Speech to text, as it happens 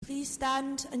Please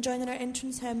stand and join in our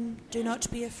entrance hymn, Do Not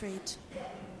Be Afraid.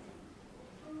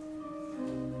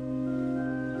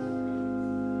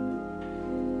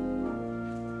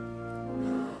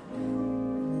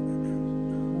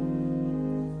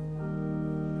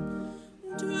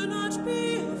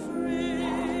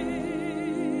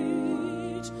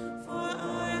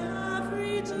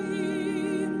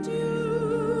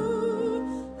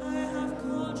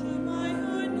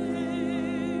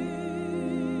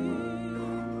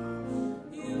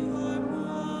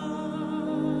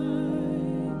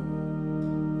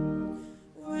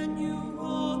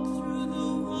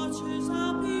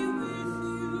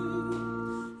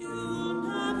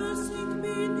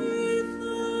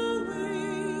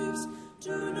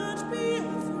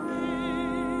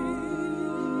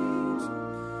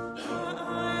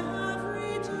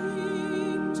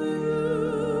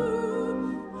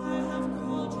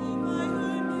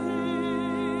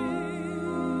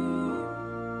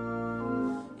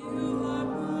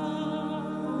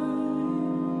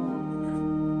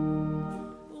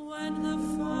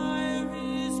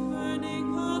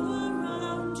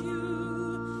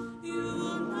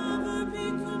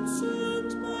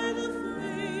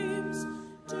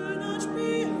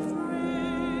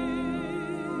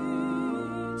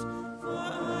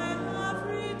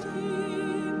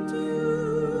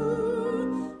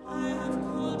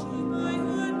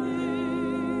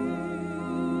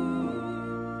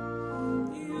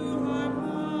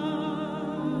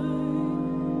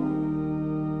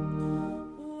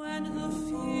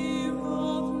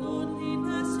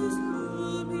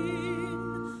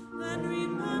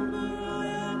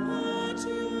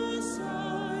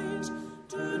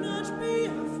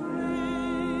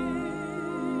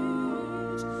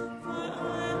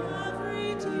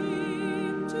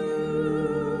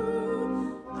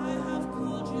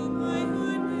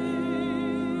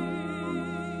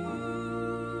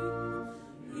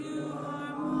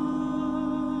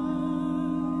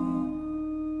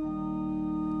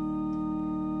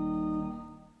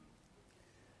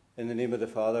 In the name of the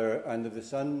Father, and of the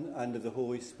Son, and of the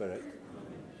Holy Spirit.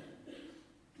 Amen.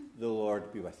 The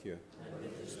Lord be with you.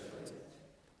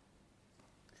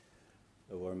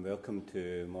 A warm welcome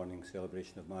to morning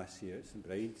celebration of Mass here at St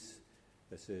Bride's.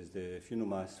 This is the funeral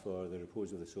Mass for the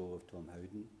repose of the soul of Tom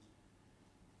Howden.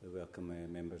 We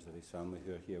welcome members of his family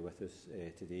who are here with us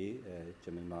today,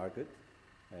 Jim and Margaret,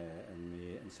 and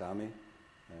me and Sammy,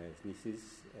 his nieces,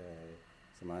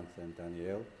 Samantha and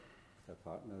Danielle, with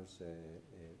our partners,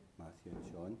 Matthew and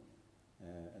Sean,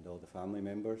 and all the family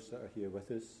members that are here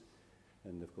with us,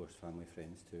 and of course family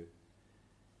friends too.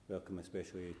 Welcome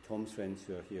especially Tom's friends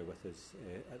who are here with us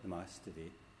at the Mass today.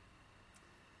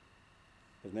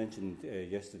 As mentioned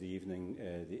yesterday evening,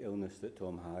 the illness that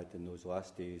Tom had in those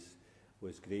last days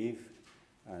was grave,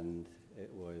 and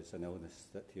it was an illness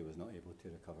that he was not able to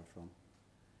recover from.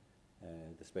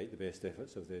 Despite the best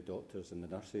efforts of the doctors and the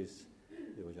nurses,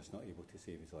 they were just not able to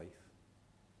save his life.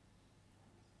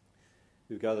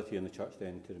 We've gathered here in the church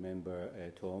then to remember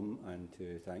Tom and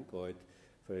to thank God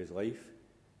for his life.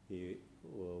 He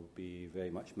will be very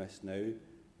much missed now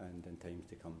and in times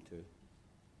to come too.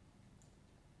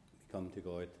 We come to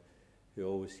God who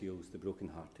always heals the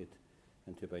brokenhearted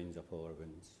and who binds up all our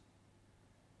wounds.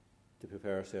 To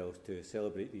prepare ourselves to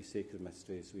celebrate these sacred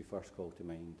mysteries, we first call to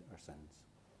mind our sins.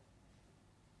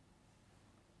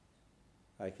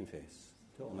 I confess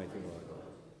to Almighty God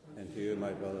and to you,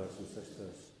 my brothers and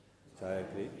sisters, that I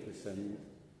have greatly sinned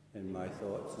in my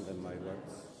thoughts and in my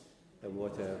words, in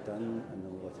what I have done and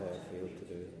in what I have failed to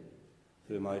do,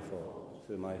 through my fault,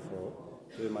 through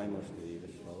my most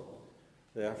grievous fault.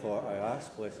 Therefore I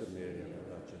ask Blessed Mary,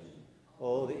 our Virgin,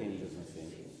 all the angels and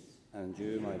saints, and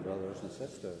you, my brothers and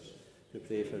sisters, to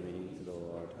pray for me to the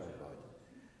Lord our God.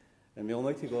 And may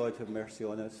Almighty God have mercy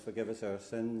on us, forgive us our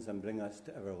sins, and bring us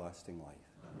to everlasting life.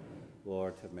 Amen.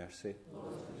 Lord, have mercy.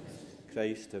 Lord, have mercy.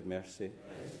 Christ, have mercy.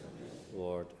 Christ, have mercy.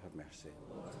 Lord, have mercy.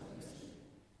 Lord, have mercy.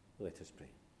 Let us pray.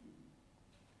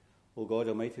 O God,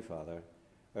 Almighty Father,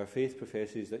 our faith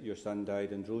professes that your Son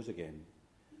died and rose again.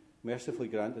 Mercifully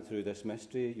grant that through this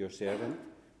mystery, your servant,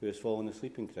 who has fallen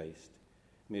asleep in Christ,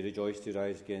 may rejoice to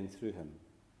rise again through him,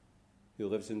 who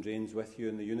lives and reigns with you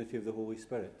in the unity of the Holy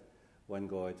Spirit, one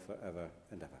God, for ever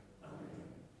and ever. Amen.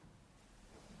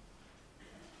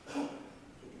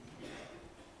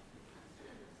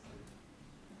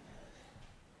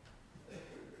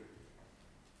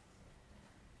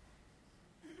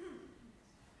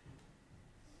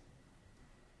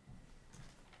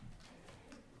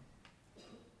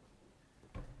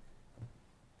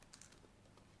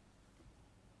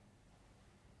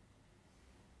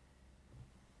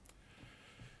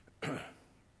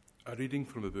 A reading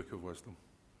from the Book of Wisdom.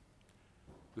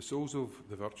 The souls of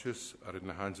the virtuous are in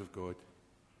the hands of God.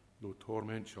 No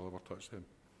torment shall ever touch them.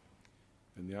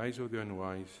 In the eyes of the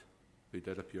unwise, they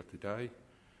did appear to die.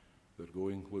 Their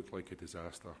going looked like a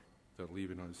disaster. Their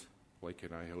leaving us like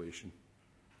annihilation.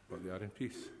 But they are in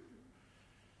peace.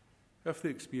 If they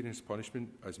experienced punishment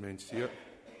as men see it,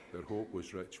 their hope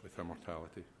was rich with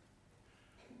immortality.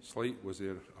 Slight was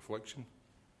their affliction,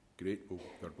 great will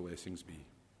their blessings be.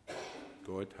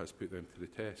 God has put them to the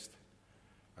test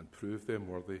and proved them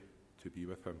worthy to be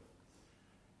with him.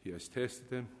 He has tested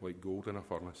them like gold in a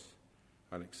furnace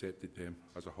and accepted them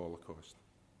as a holocaust.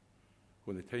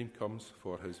 When the time comes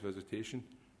for his visitation,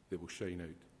 they will shine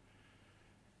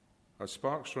out. As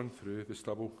sparks run through the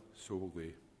stubble, so will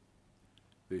they.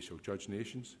 They shall judge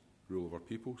nations, rule over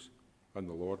peoples, and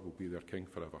the Lord will be their king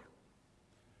forever.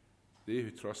 They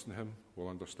who trust in him will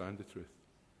understand the truth.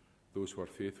 Those who are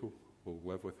faithful will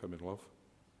live with him in love,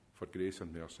 for grace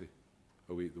and mercy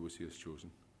await those he has chosen.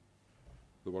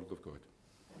 The word of God.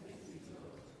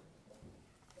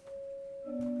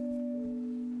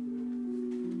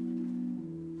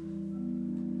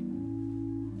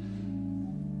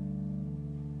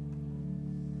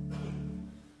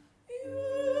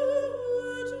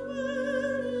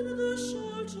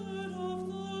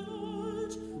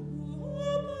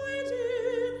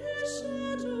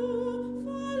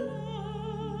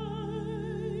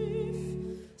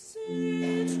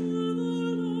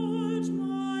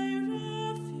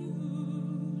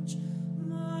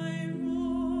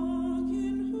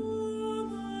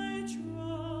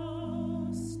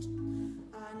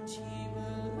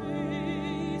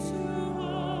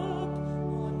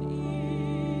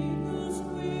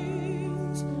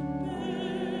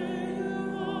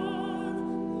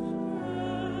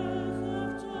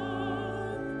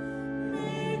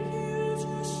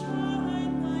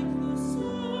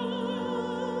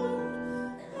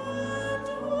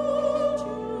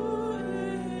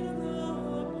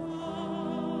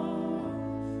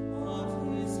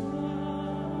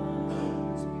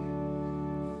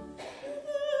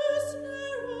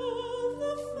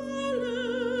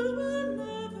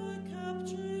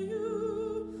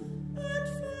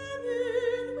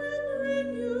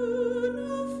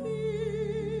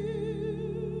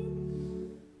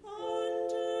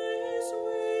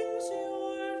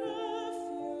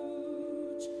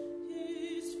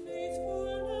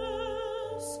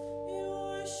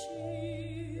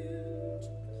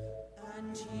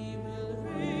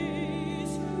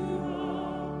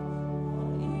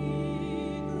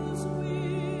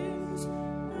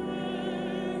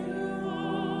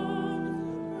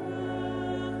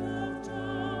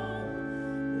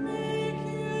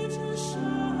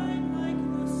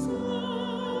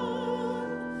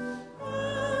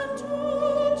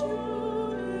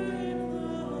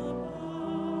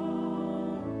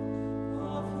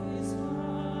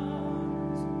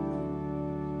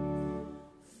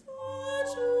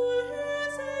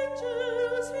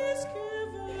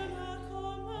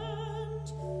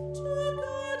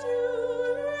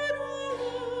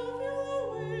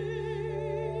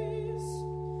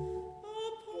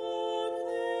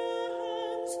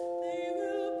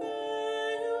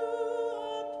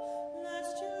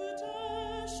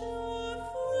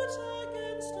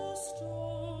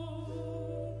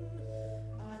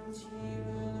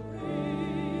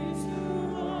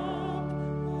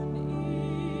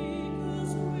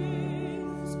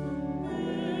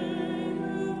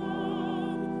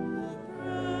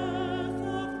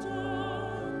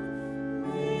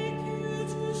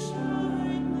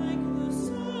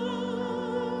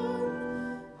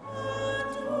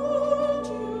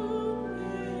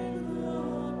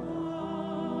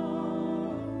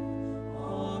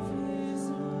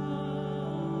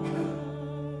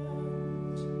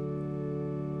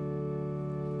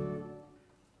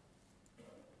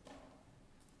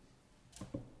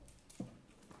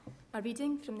 A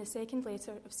reading from the second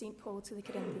letter of St. Paul to the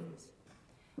Corinthians.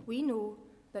 We know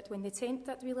that when the tent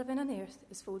that we live in on earth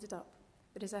is folded up,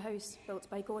 there is a house built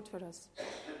by God for us,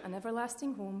 an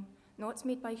everlasting home, not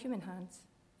made by human hands,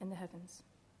 in the heavens.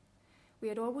 We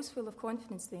are always full of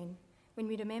confidence then, when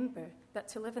we remember that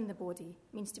to live in the body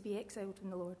means to be exiled from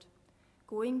the Lord,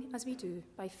 going as we do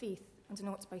by faith and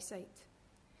not by sight.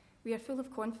 We are full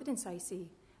of confidence, I say,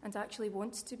 and actually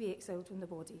want to be exiled from the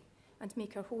body and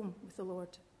make our home with the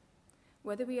Lord.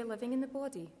 Whether we are living in the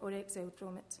body or exiled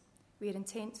from it, we are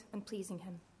intent on pleasing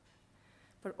him.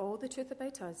 For all the truth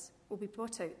about us will be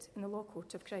brought out in the law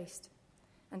court of Christ,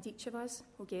 and each of us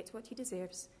will get what he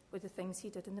deserves with the things he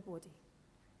did in the body,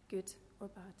 good or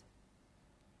bad.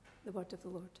 The word of the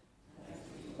Lord.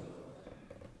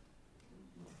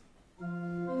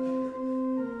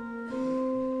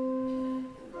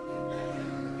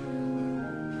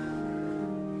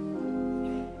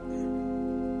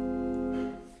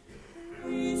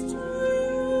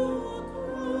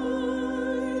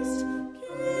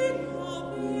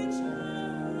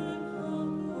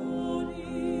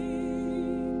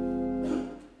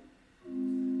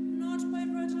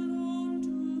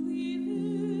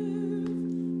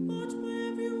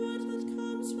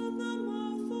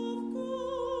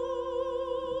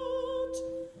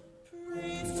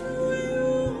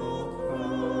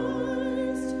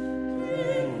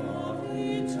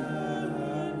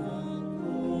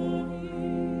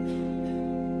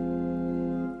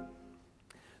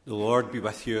 Lord be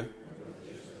with you.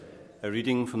 A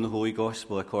reading from the Holy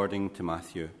Gospel according to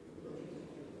Matthew.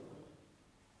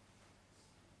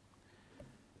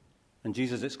 And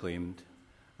Jesus exclaimed,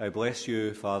 I bless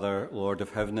you, Father, Lord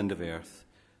of heaven and of earth,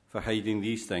 for hiding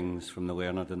these things from the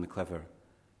learned and the clever,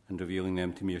 and revealing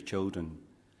them to mere children.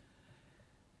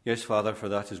 Yes, Father, for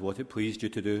that is what it pleased you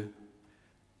to do.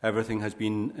 Everything has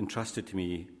been entrusted to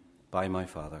me by my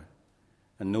Father,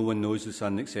 and no one knows the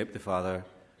Son except the Father,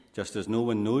 just as no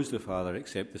one knows the Father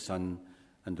except the Son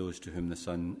and those to whom the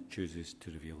Son chooses to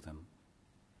reveal them.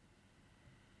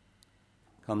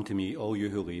 Come to me, all you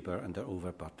who labour and are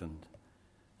overburdened,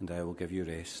 and I will give you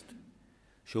rest.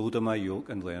 Shoulder my yoke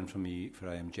and learn from me, for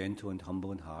I am gentle and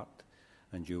humble in heart,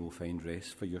 and you will find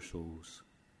rest for your souls.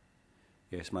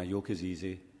 Yes, my yoke is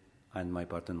easy and my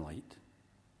burden light.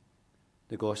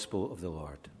 The Gospel of the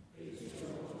Lord.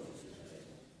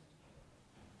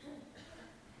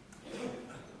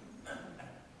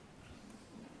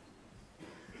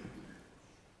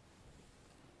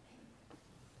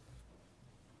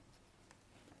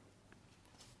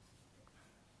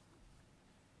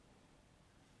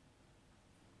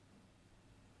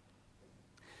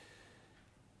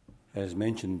 As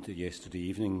mentioned yesterday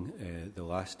evening, the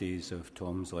last days of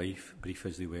Tom's life, brief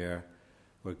as they were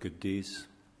good days.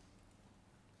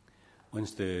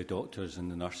 Once the doctors and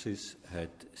the nurses had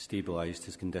stabilised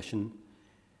his condition,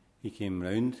 he came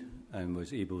round and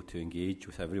was able to engage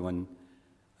with everyone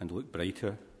and look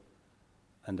brighter,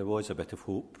 and there was a bit of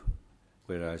hope,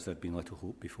 whereas there had been little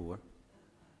hope before.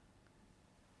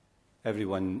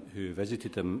 Everyone who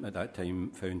visited him at that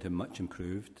time found him much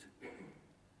improved.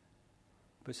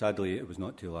 But sadly, it was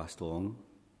not to last long.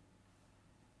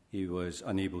 He was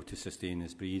unable to sustain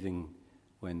his breathing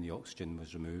when the oxygen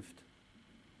was removed.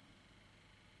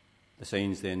 The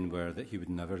signs then were that he would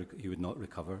not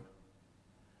recover,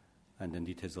 and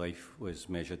indeed his life was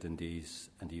measured in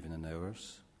days and even in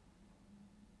hours.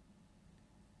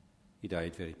 He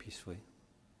died very peacefully.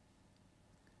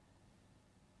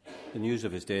 The news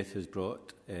of his death has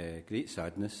brought great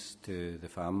sadness to the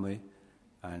family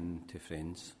and to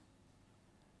friends.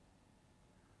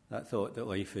 That thought that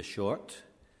life is short,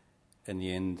 in the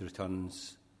end,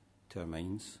 returns to our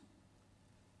minds.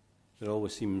 There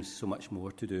always seems so much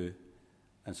more to do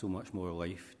and so much more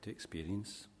life to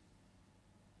experience.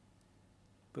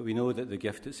 But we know that the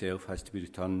gift itself has to be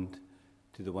returned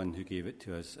to the one who gave it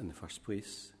to us in the first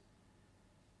place.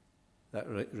 That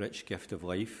rich gift of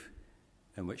life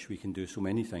in which we can do so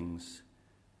many things,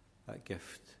 that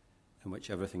gift in which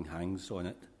everything hangs on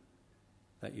it,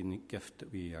 that unique gift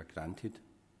that we are granted.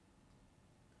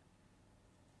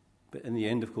 But in the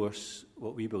end, of course,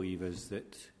 what we believe is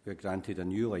that we are granted a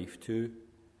new life too.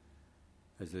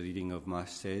 As the reading of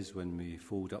Mass says, when we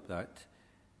fold up that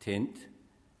tent,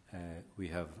 we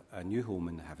have a new home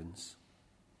in the heavens.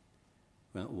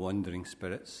 We're not wandering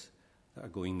spirits that are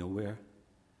going nowhere,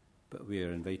 but we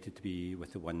are invited to be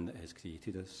with the one that has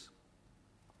created us.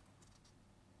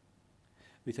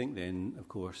 We think then, of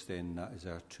course, then that is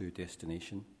our true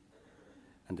destination,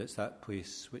 and it's that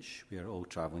place which we are all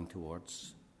travelling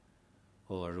towards.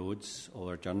 All our roads, all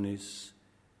our journeys,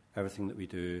 everything that we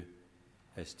do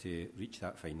is to reach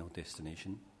that final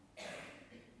destination.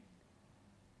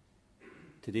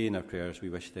 Today in our prayers we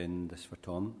wish then this for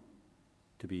Tom,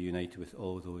 to be united with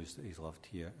all those that he's loved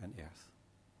here on earth.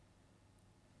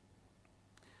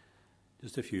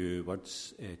 Just a few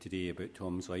words today about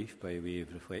Tom's life by way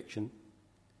of reflection.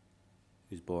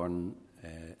 He was born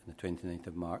on the 29th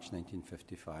of March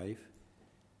 1955.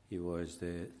 He was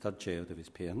the third child of his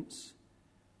parents.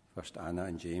 First Anna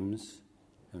and James,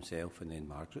 himself, and then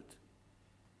Margaret.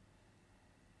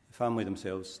 The family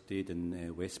themselves stayed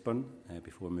in Westburn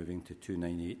before moving to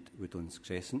 298 Woodlands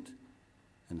Crescent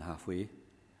in Halfway.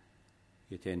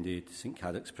 He attended St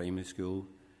Cadoc's Primary School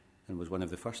and was one of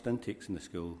the first intakes in the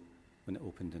school when it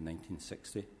opened in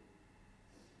 1960.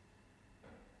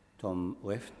 Tom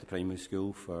left the primary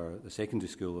school for the secondary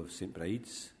school of St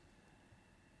Bride's.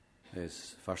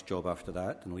 His first job after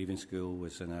that, and leaving school,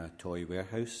 was in a toy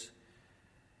warehouse.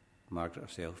 Margaret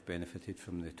herself benefited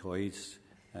from the toys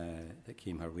that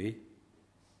came her way.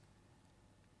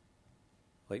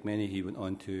 Like many, he went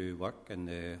on to work in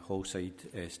the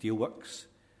Hallside Steelworks,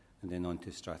 and then on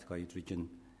to Strathclyde region.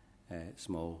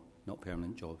 Small, not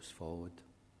permanent jobs followed.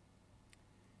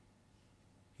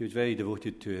 He was very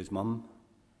devoted to his mum,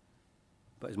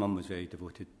 but his mum was very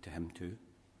devoted to him too.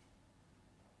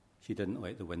 She didn't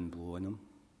let the wind blow on him.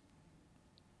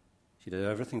 She did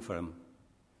everything for him.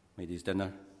 Made his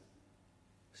dinner,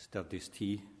 stirred his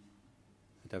tea,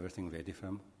 had everything ready for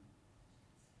him.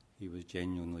 He was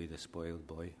genuinely the spoiled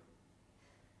boy.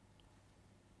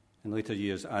 In later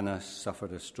years, Anna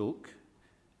suffered a stroke,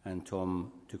 and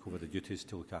Tom took over the duties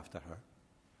to look after her.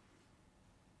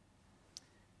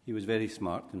 He was very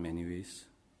smart in many ways,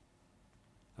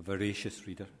 a voracious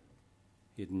reader.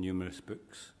 He had numerous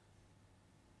books.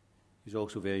 He was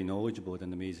also very knowledgeable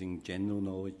and amazing general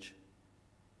knowledge.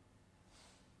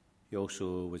 He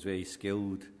also was very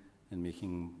skilled in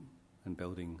making and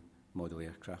building model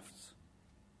aircrafts.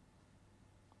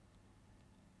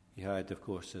 He had, of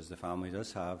course, as the family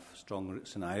does have, strong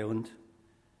roots in Ireland,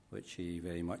 which he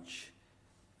very much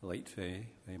liked, very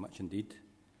much indeed,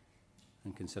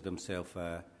 and considered himself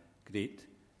a great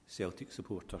Celtic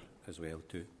supporter as well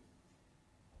too.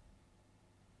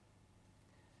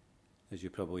 As you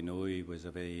probably know, he was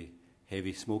a very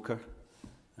heavy smoker,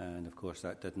 and of course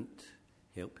that didn't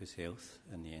help his health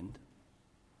in the end.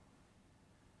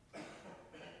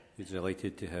 He's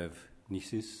delighted to have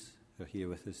nieces who are here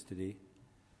with us today.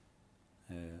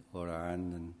 Laura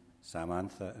Ann and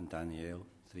Samantha and Danielle,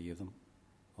 3 of them.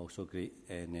 Also great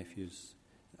nephews,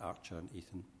 Archer and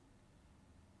Ethan.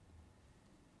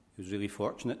 He was really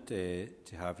fortunate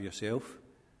to have yourself,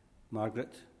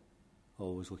 Margaret,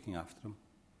 always looking after him.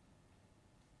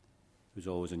 He was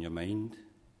always on your mind,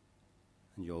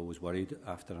 and you always worried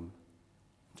after him,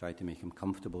 and tried to make him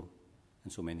comfortable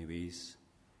in so many ways,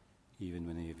 even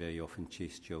when he very often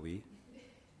chased you away.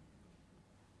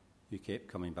 You kept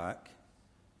coming back,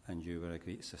 and you were a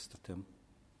great sister to him.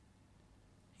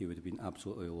 He would have been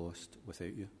absolutely lost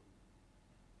without you.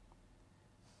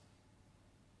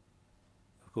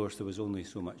 Of course, there was only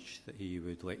so much that he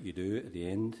would let you do at the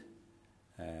end,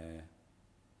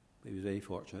 but he was very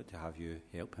fortunate to have you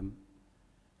help him,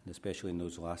 and especially in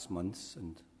those last months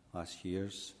and last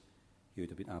years, he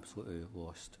would have been absolutely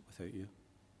lost without you.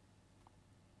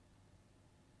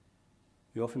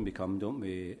 We often become, don't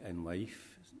we, in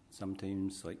life,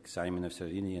 sometimes like Simon of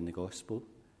Cyrene in the Gospel,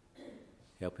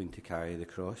 helping to carry the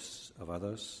cross of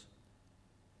others.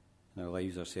 In our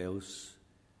lives ourselves,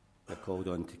 we're called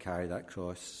on to carry that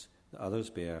cross that others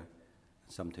bear, and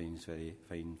sometimes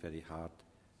find very hard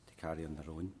to carry on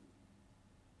their own.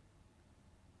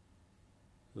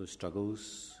 Those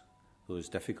struggles, those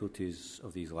difficulties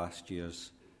of these last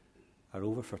years are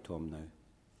over for Tom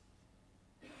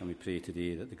now. And we pray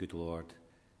today that the good Lord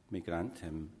may grant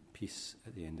him peace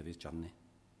at the end of his journey.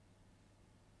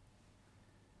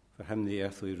 For him, the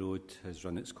earthly road has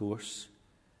run its course,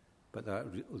 but that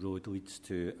road leads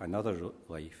to another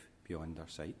life beyond our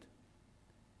sight.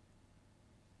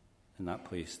 In that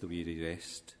place, the weary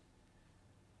rest,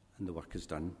 and the work is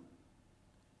done,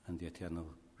 and the eternal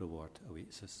reward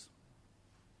awaits us.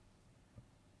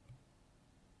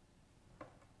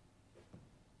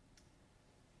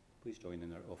 Please join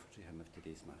in our offertory hymn of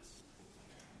today's Mass.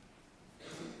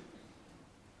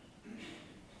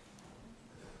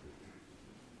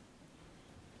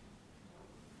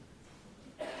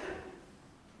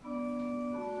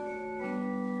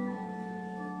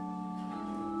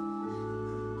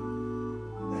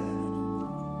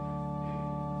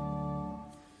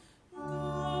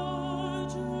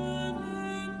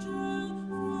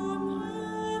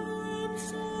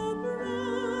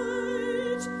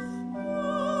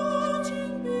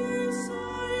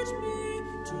 Beside me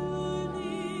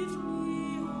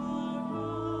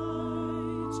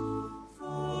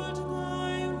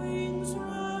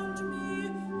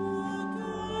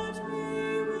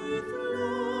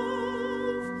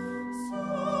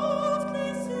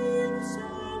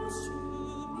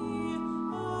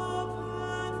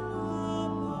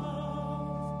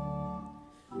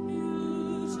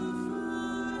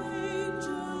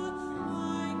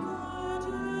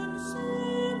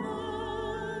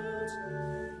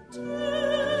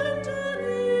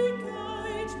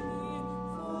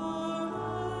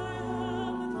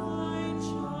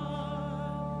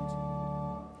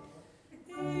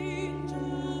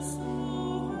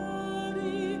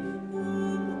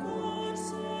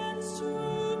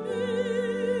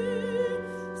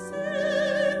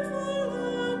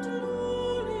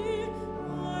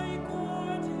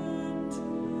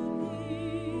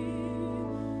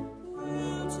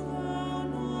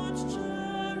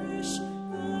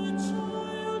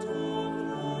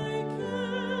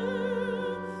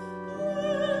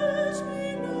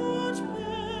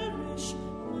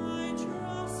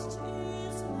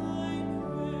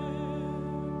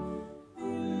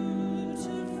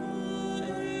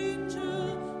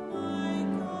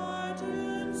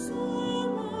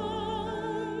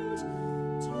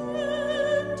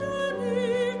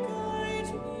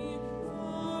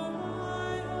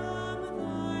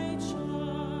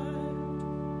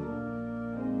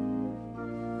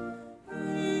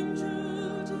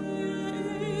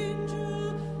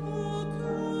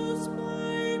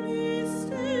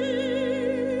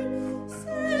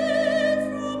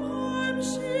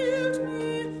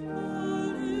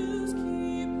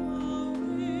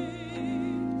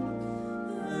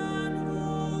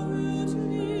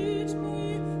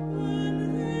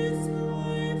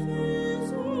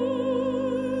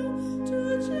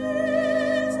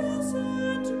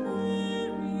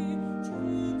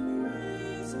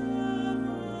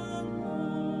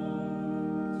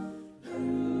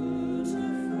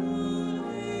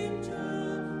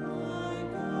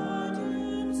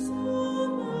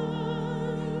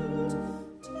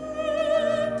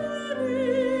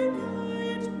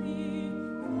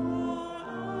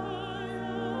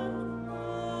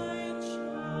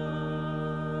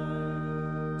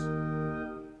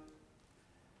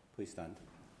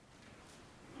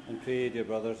And pray, dear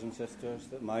brothers and sisters,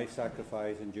 that my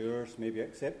sacrifice and yours may be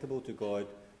acceptable to God,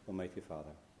 Almighty Father.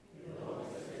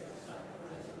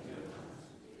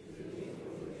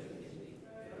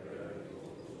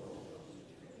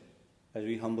 As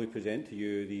we humbly present to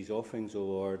you these offerings, O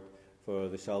Lord, for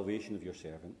the salvation of your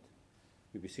servant,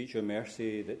 we beseech your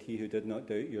mercy that he who did not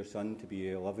doubt your Son to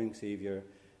be a loving Saviour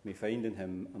may find in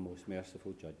him a most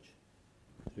merciful judge.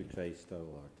 Through Christ our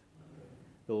Lord.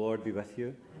 The Lord be with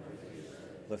you.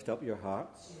 Lift up your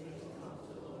hearts.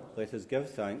 Let us give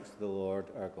thanks to the Lord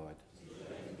our God.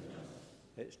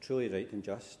 It's truly right and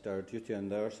just, our duty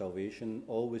and our salvation,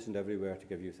 always and everywhere to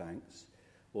give you thanks,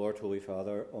 Lord, Holy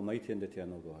Father, Almighty and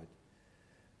eternal God.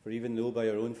 For even though by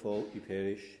our own fault we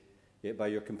perish, yet by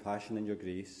your compassion and your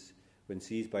grace, when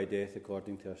seized by death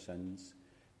according to our sins,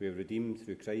 we are redeemed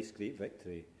through Christ's great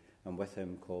victory, and with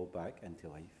him called back into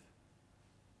life.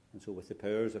 And so with the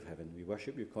powers of heaven, we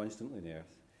worship you constantly on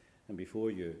earth, and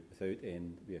before you, without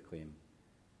end, we acclaim.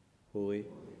 Holy,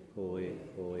 holy,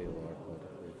 holy Lord God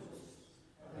of hosts,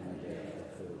 and the earth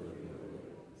is filled with your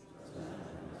glory.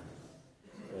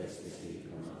 Blessed is he who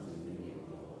comes in the name of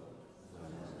the Lord.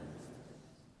 Amen.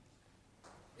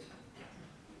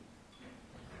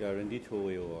 You are indeed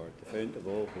holy, O Lord, the fount of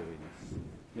all holiness.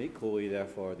 Make holy,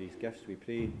 therefore, these gifts, we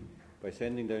pray, by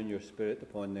sending down your Spirit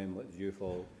upon them let dew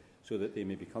fall, so that they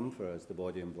may become for us the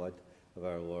body and blood of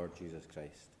our Lord Jesus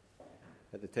Christ.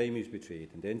 At the time he was betrayed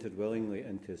and entered willingly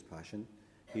into his passion,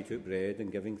 he took bread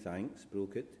and giving thanks,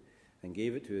 broke it, and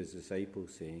gave it to his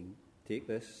disciples, saying, Take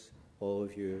this, all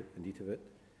of you, and eat of it,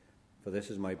 for this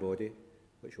is my body,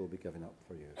 which will be given up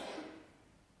for you.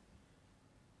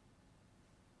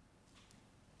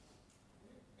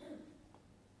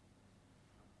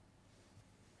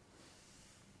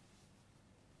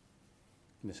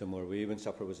 In a similar way, when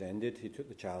supper was ended, he took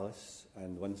the chalice,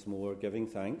 and once more, giving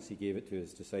thanks, he gave it to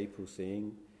his disciples,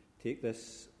 saying, Take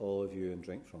this, all of you, and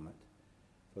drink from it,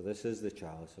 for this is the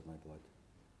chalice of my blood,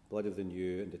 blood of the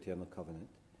new and eternal covenant,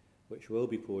 which will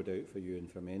be poured out for you and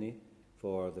for many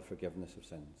for the forgiveness of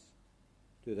sins.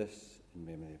 Do this in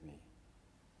memory of me.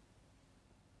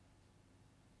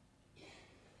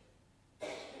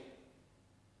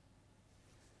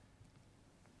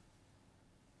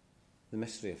 The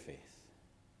mystery of faith.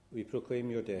 We proclaim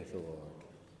your death, O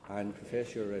Lord, and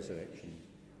profess your resurrection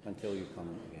until you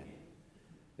come again.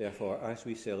 Therefore, as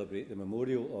we celebrate the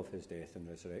memorial of his death and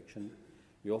resurrection,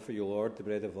 we offer you, Lord, the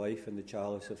bread of life and the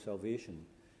chalice of salvation,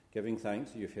 giving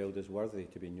thanks that you've held us worthy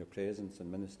to be in your presence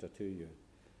and minister to you.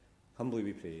 Humbly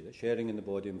we pray that, sharing in the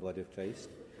body and blood of Christ,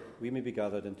 we may be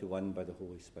gathered into one by the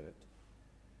Holy Spirit.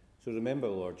 So remember,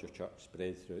 Lord, your church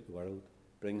spread throughout the world.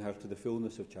 Bring her to the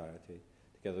fullness of charity,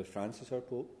 together with Francis, our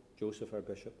Pope, Joseph, our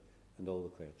Bishop, and all the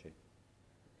clergy.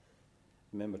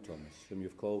 Remember Thomas, whom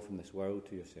you've called from this world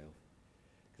to yourself.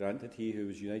 Grant that he who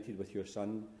was united with your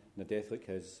Son in a death like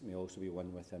his may also be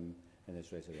one with him in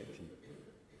his resurrection.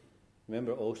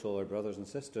 Remember also our brothers and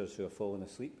sisters who have fallen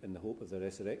asleep in the hope of the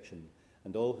resurrection,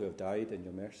 and all who have died in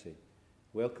your mercy.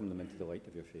 Welcome them into the light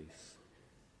of your face.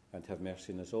 And have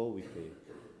mercy on us all, we pray,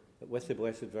 that with the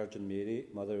Blessed Virgin Mary,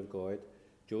 Mother of God,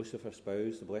 Joseph, her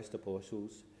spouse, the blessed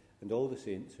apostles, and all the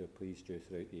saints who have pleased you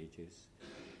throughout the ages,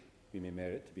 we may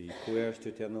merit to be co-heirs to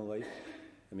eternal life,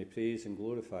 and may praise and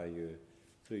glorify you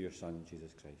through your Son,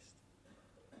 Jesus Christ.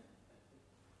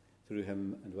 Through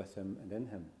him, and with him, and in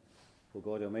him, O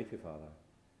God, Almighty Father,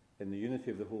 in the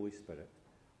unity of the Holy Spirit,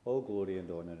 all glory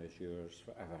and honour is yours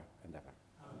forever and ever.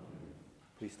 Amen.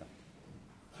 Please stand.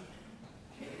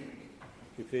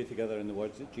 We pray together in the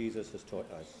words that Jesus has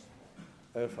taught us.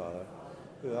 Our Father,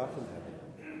 who art in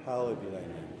heaven, hallowed be thy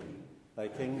name. Thy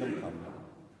kingdom come,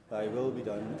 thy will be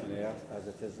done on earth as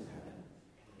it is in heaven.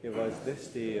 Give us this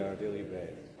day our daily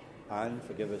bread, and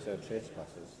forgive us our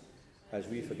trespasses, as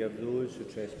we forgive those who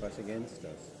trespass against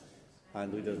us.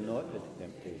 And lead us not into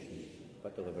temptation,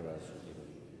 but deliver us from evil.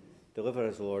 Deliver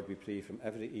us, Lord, we pray, from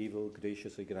every evil.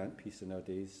 Graciously grant peace in our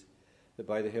days, that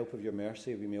by the help of your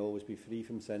mercy we may always be free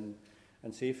from sin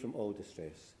and safe from all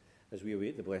distress, as we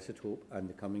await the blessed hope and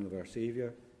the coming of our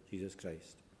Saviour, Jesus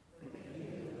Christ.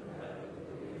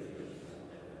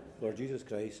 Lord Jesus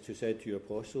Christ, who said to your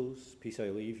apostles, Peace I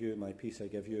leave you, my peace I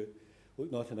give you,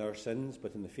 look not on our sins,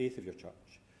 but in the faith of your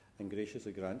church, and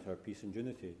graciously grant her peace and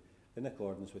unity, in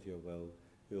accordance with your will,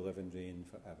 who live and reign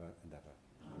for ever and ever.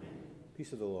 Amen.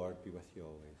 Peace of the Lord be with you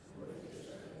always.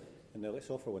 And now let's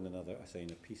offer one another a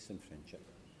sign of peace and friendship.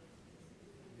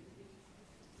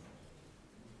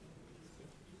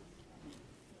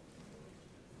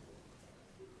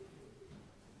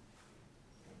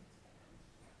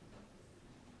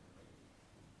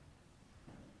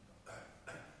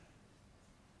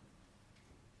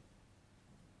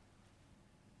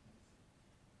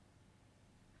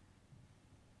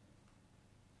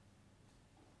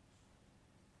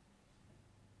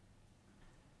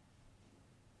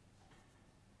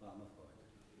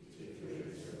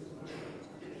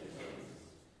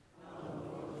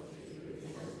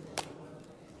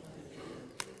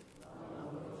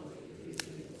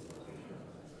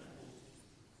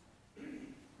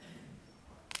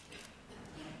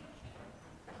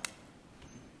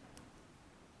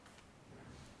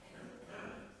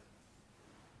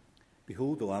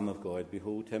 Behold the Lamb of God,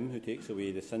 behold him who takes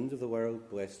away the sins of the world.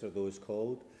 Blessed are those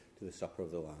called to the supper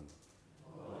of the Lamb.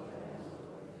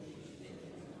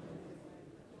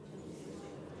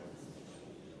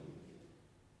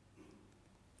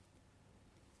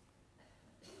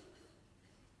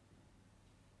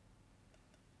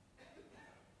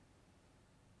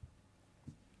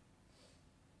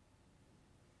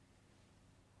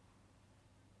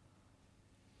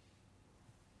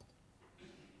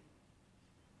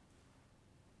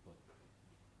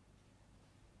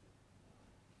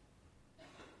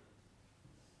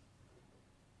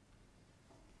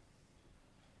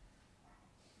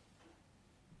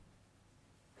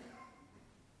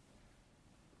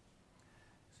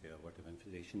 Say a word of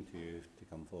invitation to you to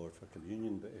come forward for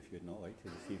communion, but if you'd not like to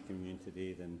receive communion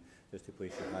today, then just to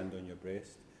place your hand on your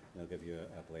breast, and I'll give you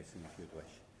a blessing if you'd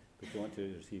wish. But if you want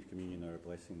to receive communion or a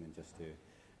blessing, then just to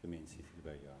remain seated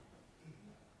where you are.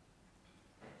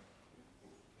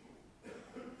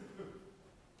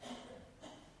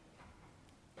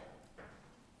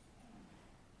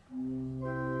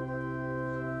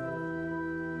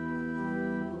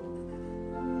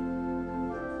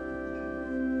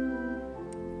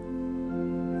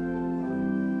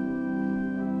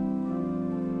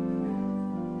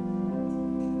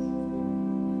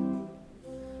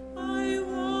 I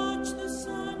watch the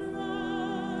sunrise,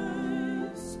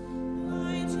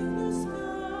 lighting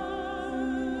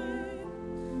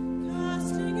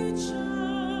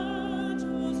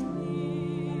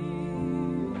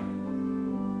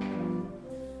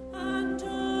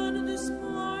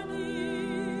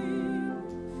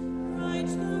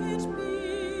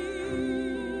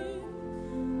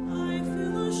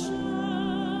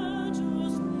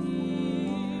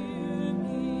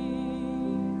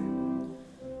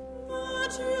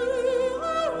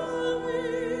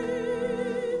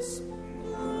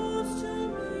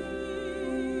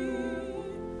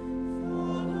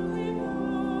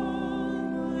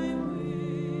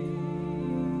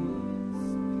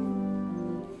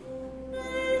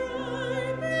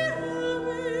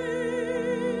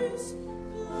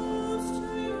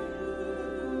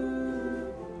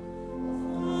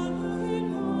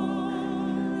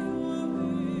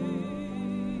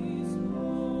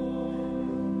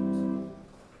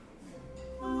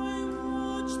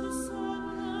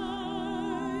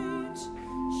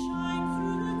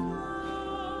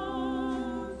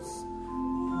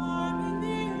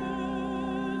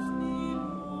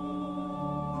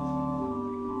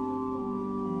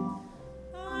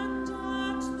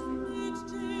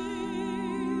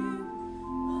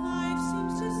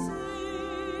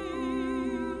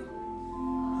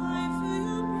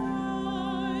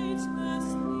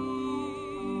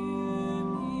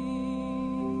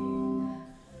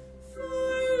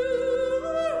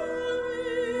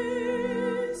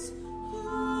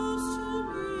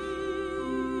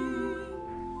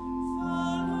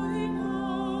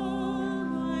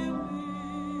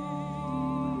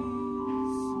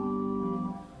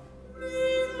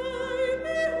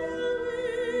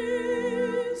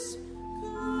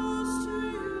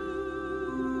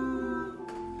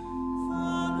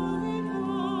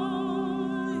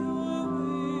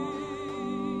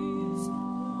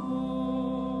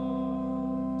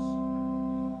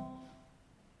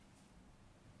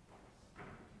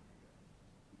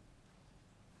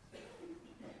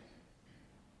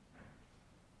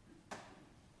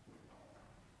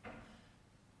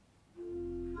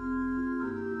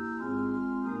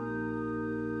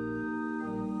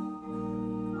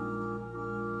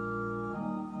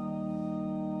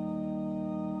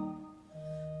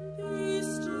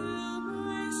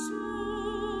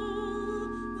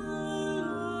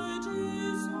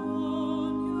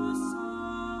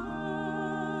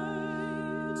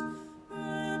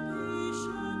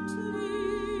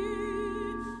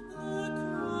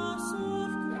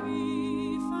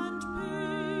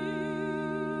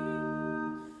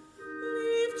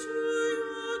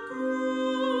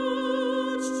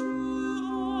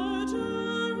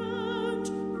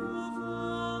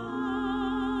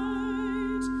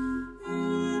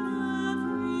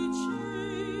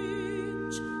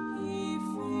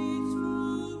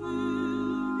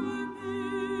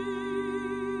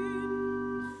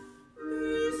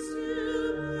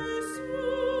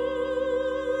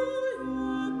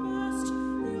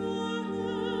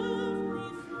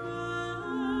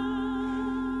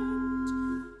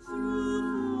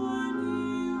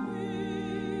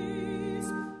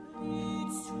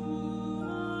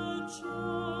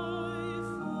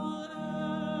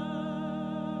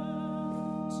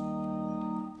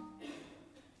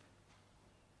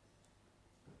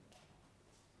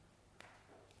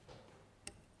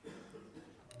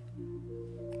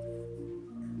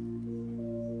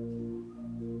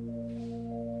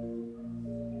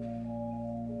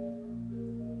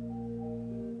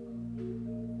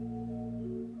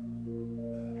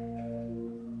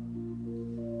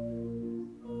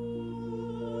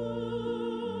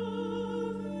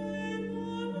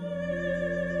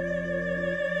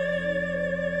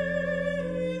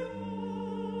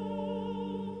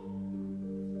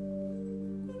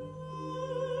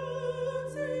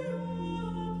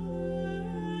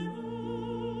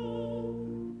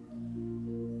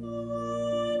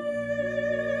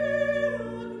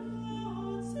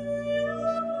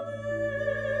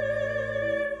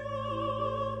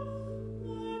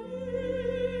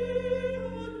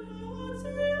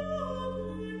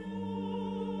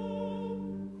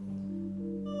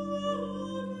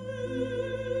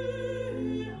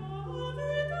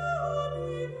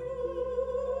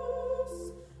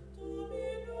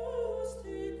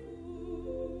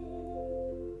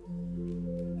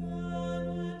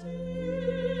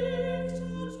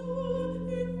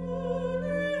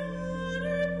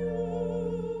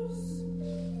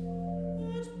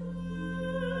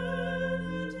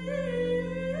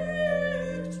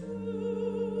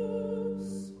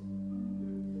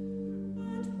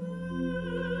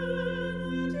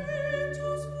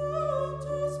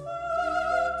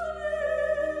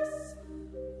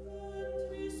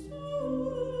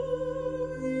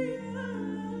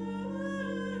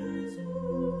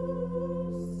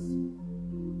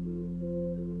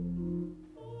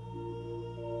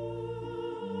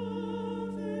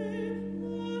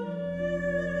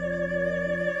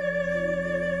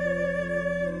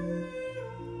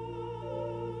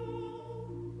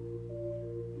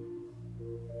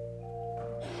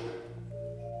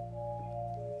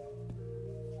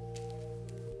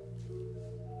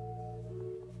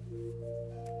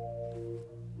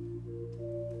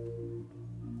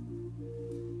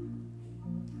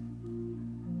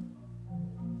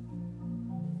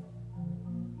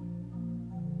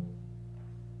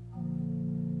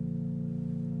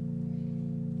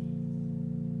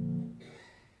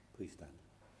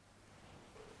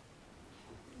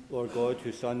Lord God,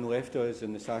 whose Son left us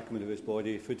in the sacrament of his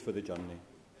body food for the journey,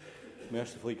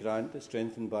 mercifully grant that,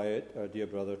 strengthened by it, our dear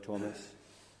brother Thomas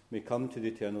may come to the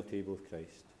eternal table of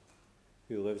Christ,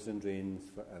 who lives and reigns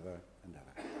for ever and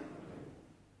ever.